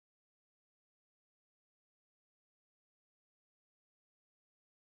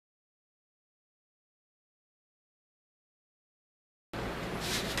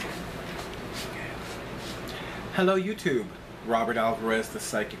Hello YouTube, Robert Alvarez, the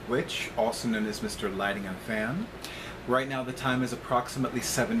Psychic Witch, also known as Mr. Lighting and Fan. Right now the time is approximately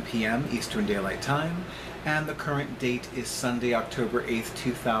 7 p.m. Eastern Daylight Time, and the current date is Sunday, October 8th,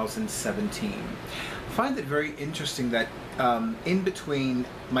 2017. I find it very interesting that in between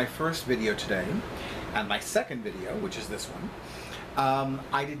my first video today and my second video, which is this one,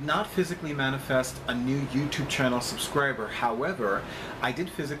 I did not physically manifest a new YouTube channel subscriber. However, I did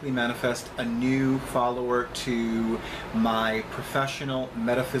physically manifest a new follower to my professional,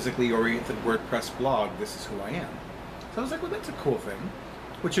 metaphysically-oriented WordPress blog, This Is Who I Am. So I was like, well, that's a cool thing,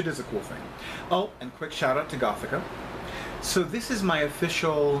 which it is a cool thing. Oh, and quick shout out to Gothica. So this is my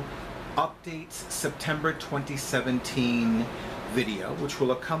official updates September 2017 video, which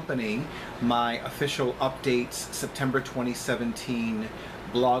will accompany my official updates September 2017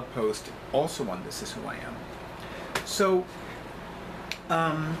 blog post, also on This Is Who I Am. So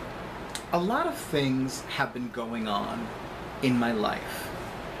a lot of things have been going on in my life,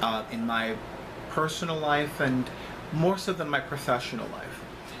 in my personal life, and more so than my professional life.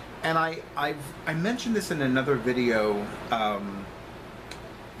 And I mentioned this in another video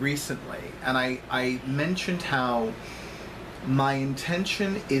recently, and I mentioned how my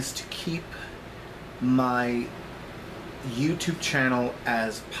intention is to keep my YouTube channel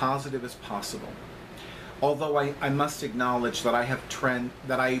as positive as possible. Although I must acknowledge that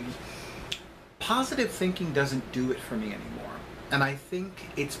positive thinking doesn't do it for me anymore. And I think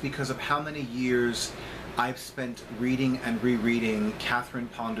it's because of how many years I've spent reading and rereading Catherine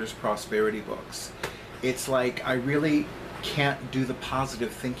Ponder's prosperity books. It's like I really can't do the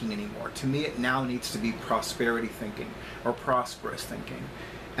positive thinking anymore. To me, it now needs to be prosperity thinking or prosperous thinking.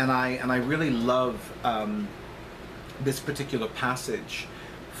 And I really love this particular passage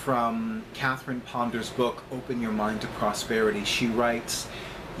from Catherine Ponder's book, Open Your Mind to Prosperity. She writes,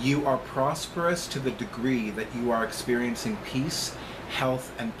 "You are prosperous to the degree that you are experiencing peace,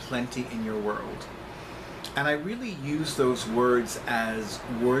 health, and plenty in your world." And I really use those words as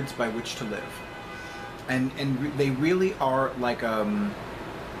words by which to live. And they really are like a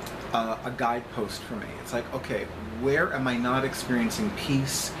guidepost for me. It's like, okay, where am I not experiencing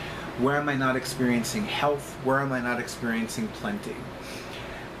peace? Where am I not experiencing health? Where am I not experiencing plenty?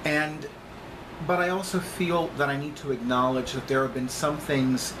 But I also feel that I need to acknowledge that there have been some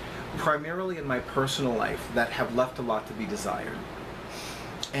things, primarily in my personal life, that have left a lot to be desired.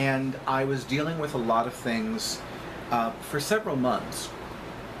 And I was dealing with a lot of things for several months.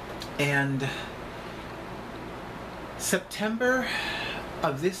 And September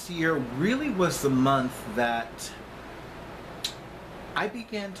of this year really was the month that I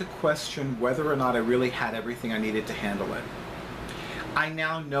began to question whether or not I really had everything I needed to handle it. I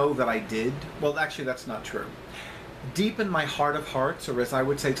now know that I did. Well, actually, that's not true. Deep in my heart of hearts, or as I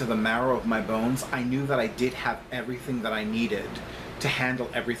would say, to the marrow of my bones, I knew that I did have everything that I needed to handle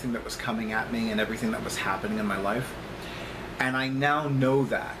everything that was coming at me and everything that was happening in my life. And I now know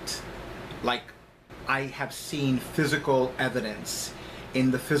that, like, I have seen physical evidence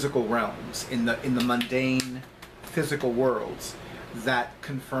in the physical realms, in the mundane physical worlds, that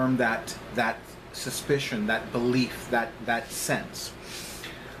confirm that suspicion, that belief, that sense.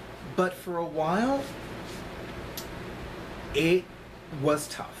 But for a while, it was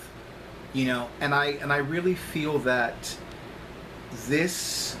tough, you know, and I really feel that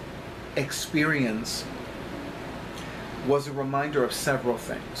this experience was a reminder of several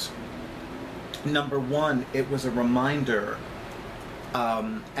things. Number one, it was a reminder,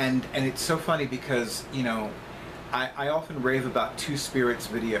 and it's so funny because, you know, I often rave about Two Spirits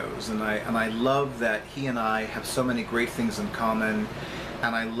videos, and I love that he and I have so many great things in common,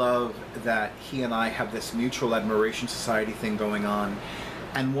 and I love that he and I have this mutual admiration society thing going on.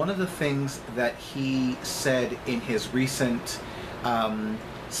 And one of the things that he said in his recent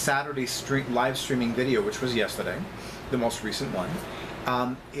Saturday live streaming video, which was yesterday, the most recent one,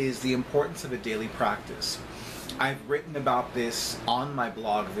 is the importance of a daily practice. I've written about this on my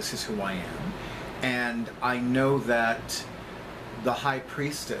blog, This Is Who I Am, and I know that the High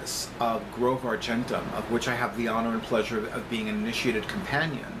Priestess of Grove Argentum, of which I have the honor and pleasure of being an initiated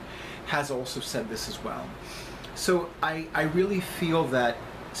companion, has also said this as well. So I really feel that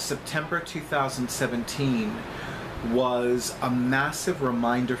September 2017 was a massive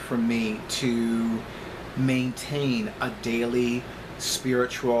reminder for me to maintain a daily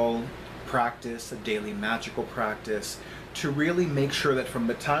spiritual practice, a daily magical practice, to really make sure that from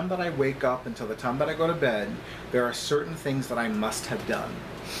the time that I wake up until the time that I go to bed, there are certain things that I must have done.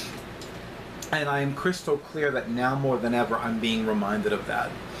 And I am crystal clear that now more than ever I'm being reminded of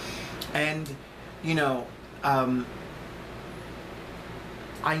that. And, you know,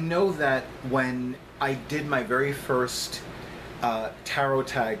 I know that when I did my very first tarot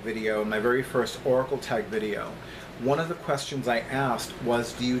tag video, my very first oracle tag video, one of the questions I asked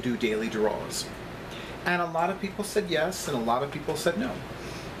was, do you do daily draws? And a lot of people said yes, and a lot of people said no.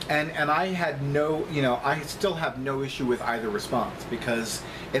 And I had no, I still have no issue with either response, because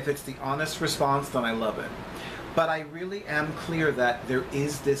if it's the honest response, then I love it. But I really am clear that there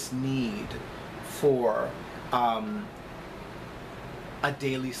is this need for a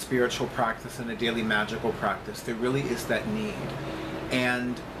daily spiritual practice and a daily magical practice. There really is that need.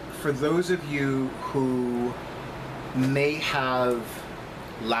 And for those of you who may have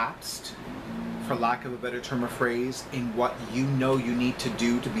lapsed, for lack of a better term or phrase, in what you know you need to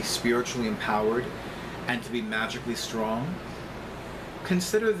do to be spiritually empowered and to be magically strong,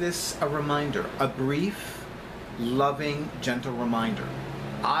 consider this a reminder, a brief, loving, gentle reminder.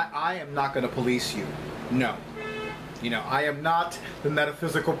 I am not going to police you. No. I am not the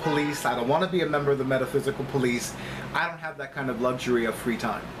metaphysical police. I don't want to be a member of the metaphysical police. I don't have that kind of luxury of free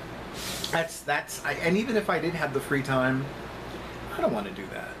time. And even if I did have the free time, I don't want to do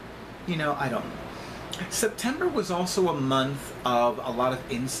that. I don't. September was also a month of a lot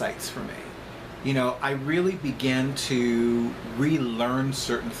of insights for me. I really began to relearn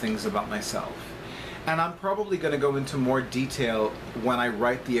certain things about myself. And I'm probably going to go into more detail when I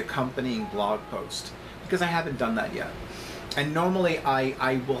write the accompanying blog post, because I haven't done that yet. And normally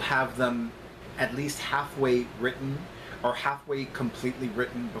I will have them at least halfway written or halfway completely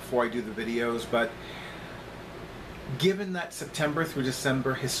written before I do the videos, but given that September through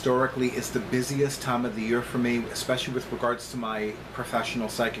December historically is the busiest time of the year for me, especially with regards to my professional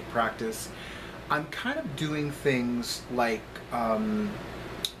psychic practice, I'm kind of doing things like, how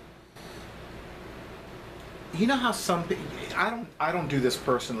some people, I don't do this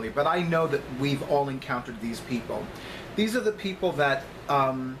personally, but I know that we've all encountered these people. These are the people that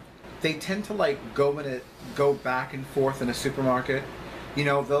they tend to go back and forth in a supermarket.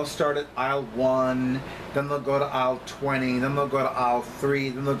 They'll start at aisle 1, then they'll go to aisle 20, then they'll go to aisle 3,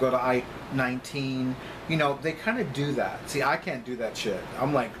 then they'll go to aisle 19. They kind of do that. See, I can't do that shit.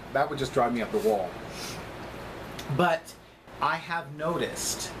 I'm like, that would just drive me up the wall. But I have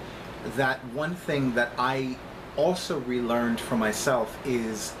noticed that one thing that I also relearned for myself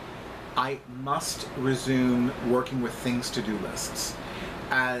is I must resume working with things-to-do lists.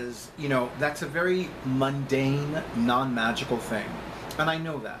 As, that's a very mundane, non-magical thing. And I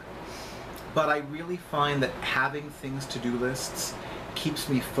know that. But I really find that having things-to-do lists keeps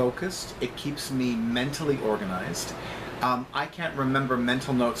me focused. It keeps me mentally organized. I can't remember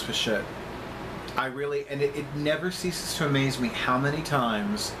mental notes for shit. And it never ceases to amaze me how many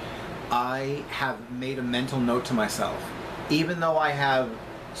times I have made a mental note to myself, even though I have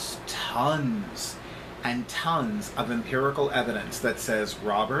tons and tons of empirical evidence that says,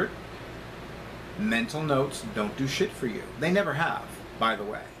 Robert, mental notes don't do shit for you. They never have, by the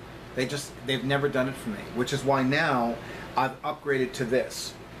way. They've never done it for me, which is why now I've upgraded to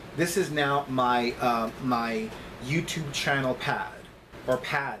this. This is now my my YouTube channel pad, or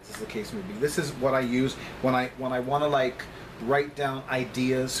pads as the case may be. This is what I use when I want to write down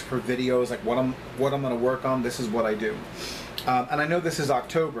ideas for videos, like what I'm going to work on. This is what I do. And I know this is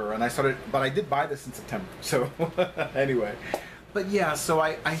October, and but I did buy this in September. So anyway, but yeah, so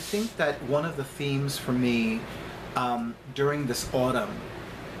I think that one of the themes for me during this autumn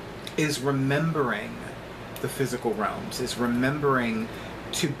is remembering the physical realms, is remembering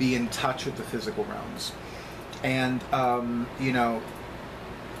to be in touch with the physical realms. And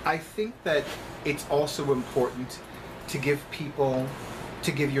I think that it's also important to give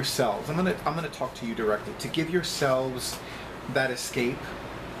yourselves, I'm gonna talk to you directly, to give yourselves that escape.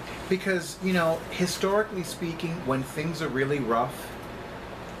 Because, historically speaking, when things are really rough,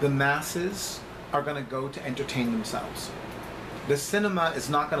 the masses are gonna go to entertain themselves. The cinema is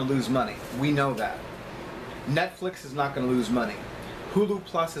not gonna lose money. We know that. Netflix is not gonna lose money. Hulu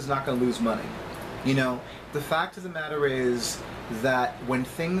Plus is not gonna lose money. The fact of the matter is that when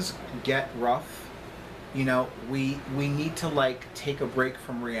things get rough, we need to take a break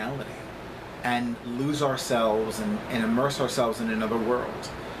from reality and lose ourselves and immerse ourselves in another world.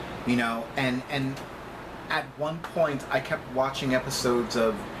 And at one point I kept watching episodes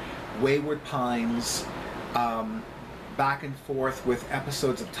of Wayward Pines back and forth with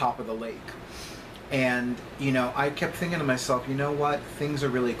episodes of Top of the Lake. And, I kept thinking to myself, you know what, things are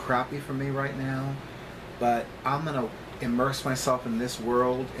really crappy for me right now, but I'm going to immerse myself in this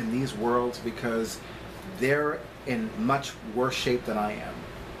world, in these worlds, because they're in much worse shape than I am.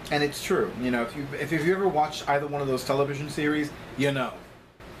 And it's true. If you've ever watched either one of those television series, and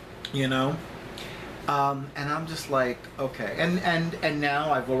I'm just like, okay. And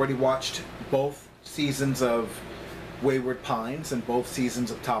now I've already watched both seasons of Wayward Pines and both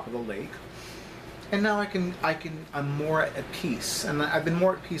seasons of Top of the Lake. And now I'm more at peace. And I've been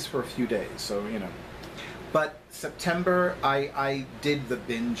more at peace for a few days, so, you know. But September, I did the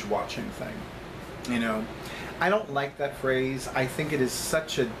binge watching thing, you know. I don't like that phrase. I think it is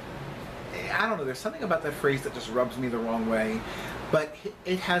such a, I don't know, there's something about that phrase that just rubs me the wrong way. But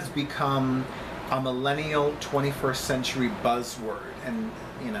it has become a millennial 21st century buzzword, and,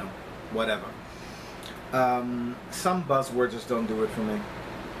 you know, whatever. Some buzzwords just don't do it for me,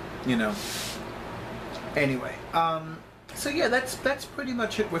 you know. Anyway, so yeah, that's pretty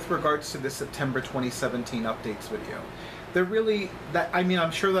much it with regards to the September 2017 updates video. They're really, I mean,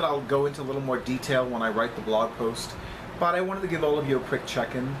 I'm sure that I'll go into a little more detail when I write the blog post, but I wanted to give all of you a quick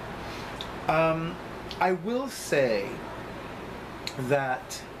check-in. I will say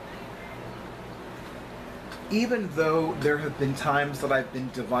that even though there have been times that I've been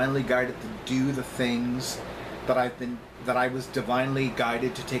divinely guided to do the things that I was divinely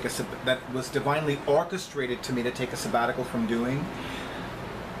guided to take that was divinely orchestrated to me to take a sabbatical from doing,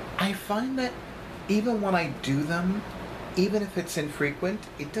 I find that even when I do them, even if it's infrequent,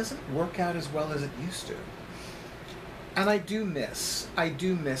 it doesn't work out as well as it used to. And I do miss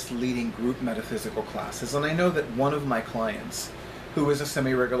leading group metaphysical classes, and I know that one of my clients, who is a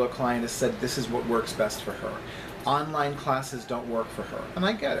semi-regular client, has said this is what works best for her. Online classes don't work for her, and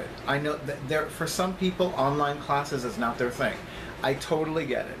I get it. I know that for some people, online classes is not their thing. I totally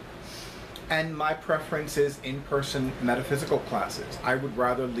get it. And my preference is in-person metaphysical classes. I would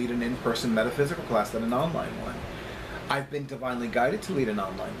rather lead an in-person metaphysical class than an online one. I've been divinely guided to lead an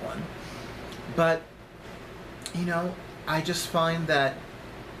online one, but, you know, I just find that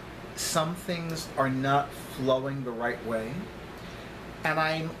some things are not flowing the right way. And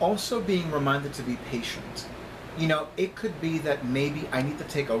I'm also being reminded to be patient. You know, it could be that maybe I need to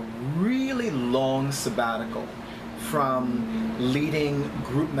take a really long sabbatical from leading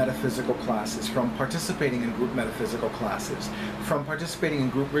group metaphysical classes, from participating in group metaphysical classes, from participating in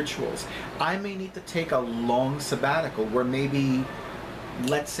group rituals. I may need to take a long sabbatical where maybe,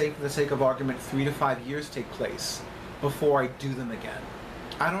 let's say for the sake of argument, 3 to 5 years take place before I do them again.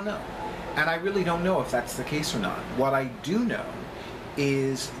 I don't know. And I really don't know if that's the case or not. What I do know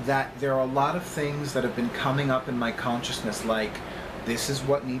is that there are a lot of things that have been coming up in my consciousness, like, this is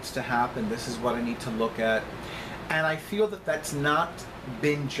what needs to happen, this is what I need to look at. And I feel that that's not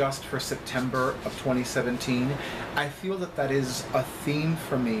been just for September of 2017. I feel that that is a theme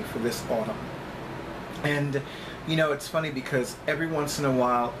for me for this autumn. And, you know, it's funny because every once in a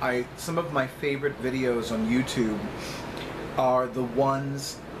while, some of my favorite videos on YouTube are the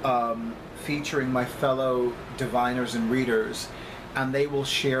ones featuring my fellow diviners and readers, and they will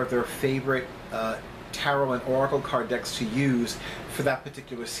share their favorite tarot and oracle card decks to use for that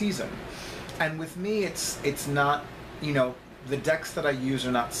particular season. And with me, it's not, you know, the decks that I use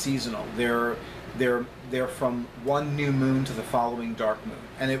are not seasonal. They're from one new moon to the following dark moon,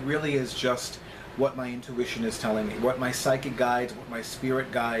 and it really is just what my intuition is telling me, what my psychic guides, what my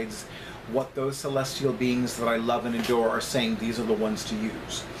spirit guides, what those celestial beings that I love and adore are saying. These are the ones to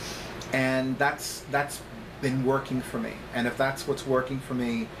use, and that's been working for me. And if that's what's working for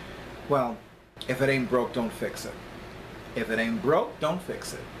me, well, if it ain't broke, don't fix it. If it ain't broke, don't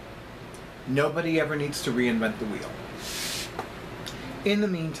fix it. Nobody ever needs to reinvent the wheel. In the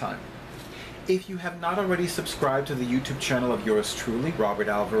meantime, if you have not already subscribed to the YouTube channel of yours truly, Robert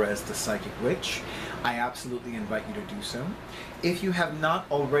Alvarez, the Psychic Witch, I absolutely invite you to do so. If you have not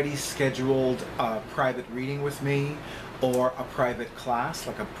already scheduled a private reading with me, or a private class,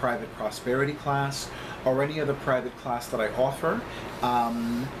 like a private prosperity class, or any other private class that I offer,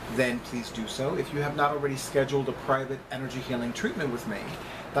 then please do so. If you have not already scheduled a private energy healing treatment with me,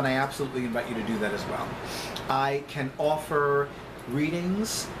 then I absolutely invite you to do that as well. I can offer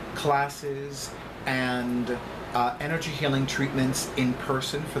readings, classes, and energy healing treatments in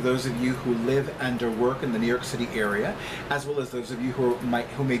person for those of you who live and or work in the New York City area, as well as those of you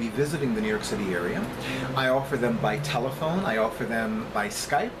who may be visiting the New York City area. I offer them by telephone, I offer them by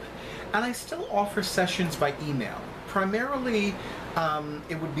Skype, and I still offer sessions by email. Primarily,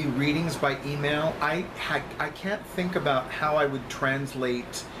 it would be readings by email. I can't think about how I would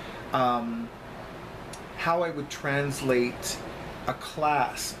translate a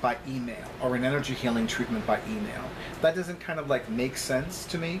class by email or an energy healing treatment by email. That doesn't kind of like make sense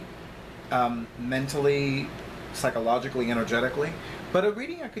to me, mentally, psychologically, energetically. But a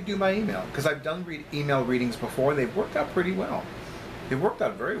reading I could do by email, because I've done email readings before. They've worked out pretty well. They've worked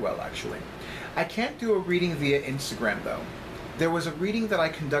out very well, actually. I can't do a reading via Instagram, though. There was a reading that I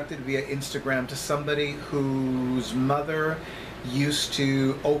conducted via Instagram to somebody whose mother used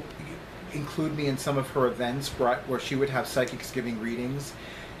to include me in some of her events where she would have psychics giving readings.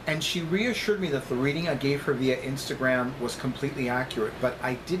 And she reassured me that the reading I gave her via Instagram was completely accurate, but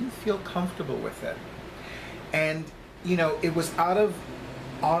I didn't feel comfortable with it. And, you know, it was out of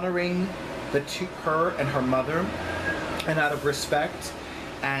honoring her and her mother, and out of respect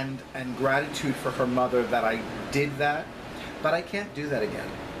and gratitude for her mother that I did that. But I can't do that again.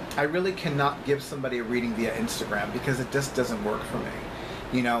 I really cannot give somebody a reading via Instagram because it just doesn't work for me.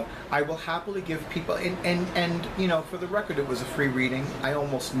 You know, I will happily give people, and you know, for the record, it was a free reading. I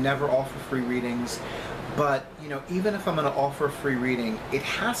almost never offer free readings, but you know, even if I'm going to offer a free reading, it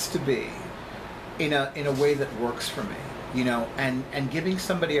has to be in a way that works for me. You know, and giving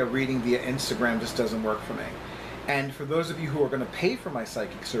somebody a reading via Instagram just doesn't work for me. And for those of you who are going to pay for my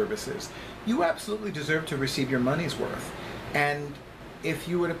psychic services, you absolutely deserve to receive your money's worth. And if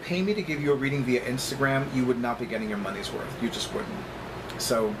you were to pay me to give you a reading via Instagram, you would not be getting your money's worth. You just wouldn't.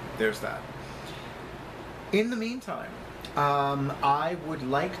 So there's that. In the meantime, I would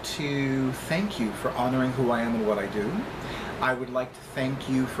like to thank you for honoring who I am and what I do. I would like to thank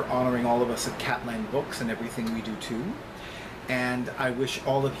you for honoring all of us at Catland Books and everything we do too. And I wish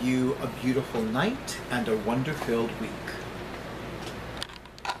all of you a beautiful night and a wonder-filled week.